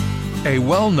A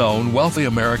well-known wealthy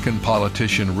American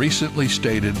politician recently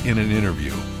stated in an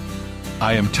interview,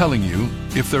 "I am telling you,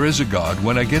 if there is a God,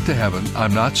 when I get to heaven,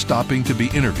 I'm not stopping to be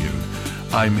interviewed.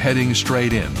 I'm heading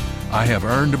straight in. I have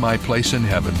earned my place in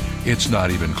heaven. It's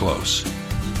not even close."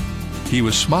 He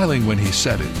was smiling when he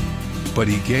said it, but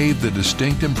he gave the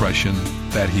distinct impression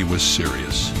that he was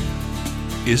serious.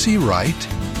 Is he right?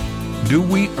 Do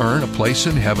we earn a place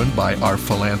in heaven by our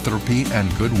philanthropy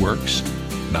and good works?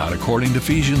 Not according to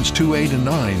Ephesians 2:8 and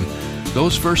 9.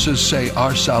 Those verses say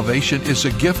our salvation is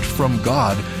a gift from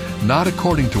God, not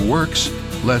according to works,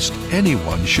 lest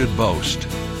anyone should boast.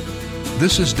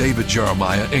 This is David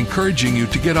Jeremiah encouraging you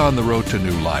to get on the road to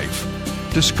new life.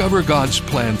 Discover God's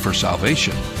plan for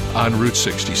salvation on Route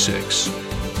 66.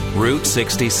 Route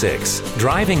 66,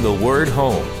 driving the word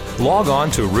home. Log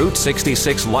on to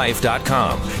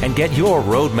Route66Life.com and get your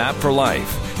roadmap for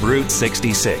life. Route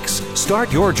 66.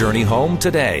 Start your journey home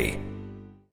today.